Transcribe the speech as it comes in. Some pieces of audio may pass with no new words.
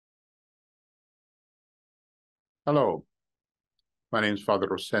Hello, my name is Father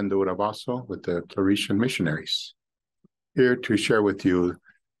Rosendo Urrabazo with the Claretian Missionaries, here to share with you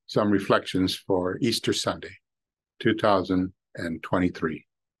some reflections for Easter Sunday, 2023.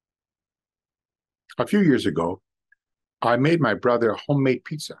 A few years ago, I made my brother a homemade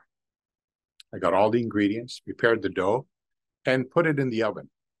pizza. I got all the ingredients, prepared the dough, and put it in the oven.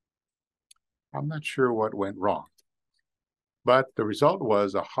 I'm not sure what went wrong, but the result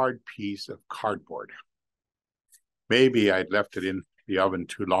was a hard piece of cardboard. Maybe I'd left it in the oven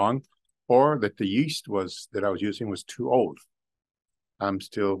too long, or that the yeast that I was using was too old. I'm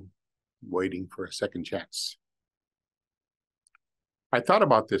still waiting for a second chance. I thought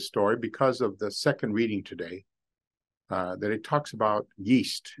about this story because of the second reading today, that it talks about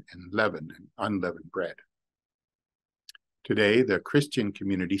yeast and leaven and unleavened bread. Today, the Christian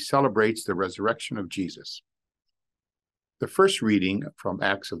community celebrates the resurrection of Jesus. The first reading from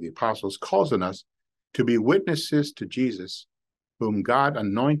Acts of the Apostles calls on us to be witnesses to Jesus, whom God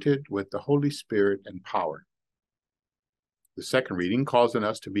anointed with the Holy Spirit and power. The second reading calls on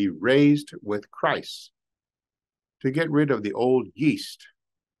us to be raised with Christ, to get rid of the old yeast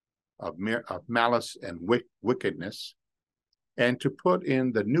of malice and wickedness, and to put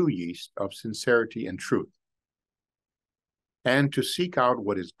in the new yeast of sincerity and truth, and to seek out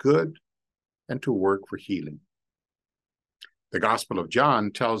what is good and to work for healing. The Gospel of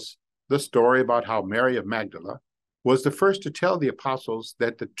John tells the story about how Mary of Magdala was the first to tell the apostles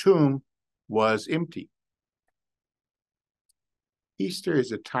that the tomb was empty. Easter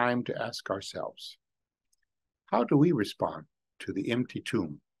is a time to ask ourselves, how do we respond to the empty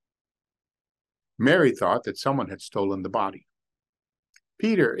tomb? Mary thought that someone had stolen the body.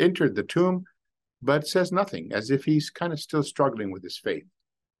 Peter entered the tomb, but says nothing, as if he's kind of still struggling with his faith.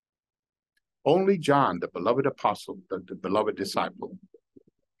 Only John, the beloved apostle, the beloved disciple,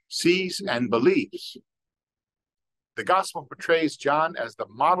 sees and believes. The gospel portrays John as the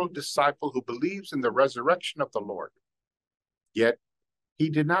model disciple who believes in the resurrection of the Lord. Yet, he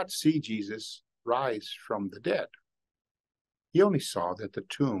did not see Jesus rise from the dead. He only saw that the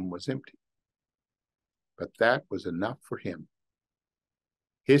tomb was empty. But that was enough for him.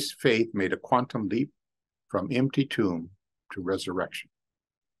 His faith made a quantum leap from empty tomb to resurrection.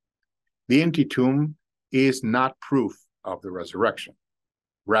 The empty tomb is not proof of the resurrection.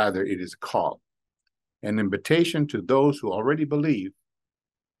 Rather, it is a call, an invitation to those who already believe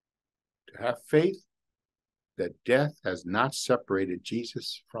to have faith that death has not separated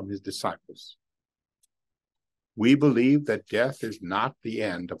Jesus from his disciples. We believe that death is not the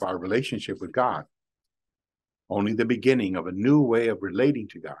end of our relationship with God, only the beginning of a new way of relating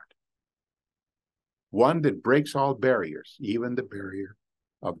to God, one that breaks all barriers, even the barrier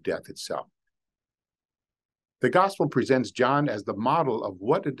of death itself. The gospel presents John as the model of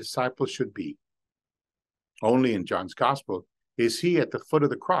what a disciple should be. Only in John's gospel is he at the foot of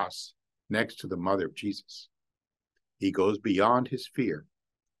the cross next to the mother of Jesus. He goes beyond his fear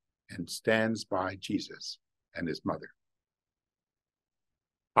and stands by Jesus and his mother.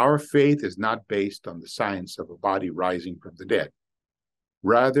 Our faith is not based on the science of a body rising from the dead.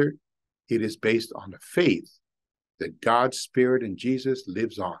 Rather, it is based on the faith that God's Spirit in Jesus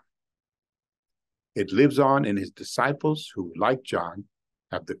lives on. It lives on in his disciples who, like John,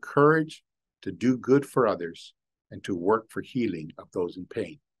 have the courage to do good for others and to work for healing of those in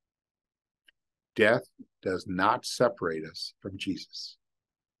pain. Death does not separate us from Jesus.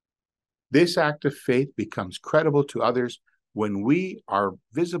 This act of faith becomes credible to others when we are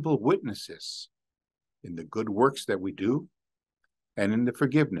visible witnesses in the good works that we do and in the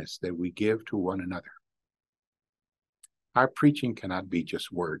forgiveness that we give to one another. Our preaching cannot be just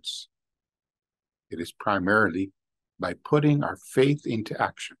words. It is primarily by putting our faith into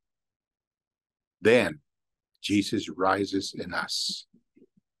action. Then Jesus rises in us,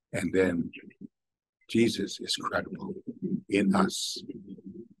 and then Jesus is credible in us.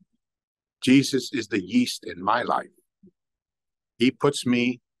 Jesus is the yeast in my life. He helps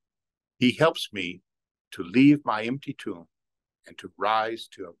me to leave my empty tomb and to rise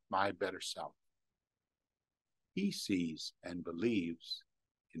to my better self. He sees and believes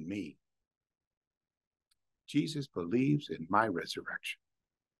in me. Jesus believes in my resurrection.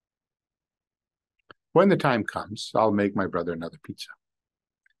 When the time comes, I'll make my brother another pizza.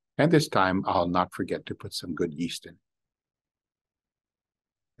 And this time, I'll not forget to put some good yeast in.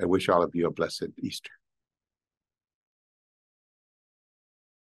 I wish all of you a blessed Easter.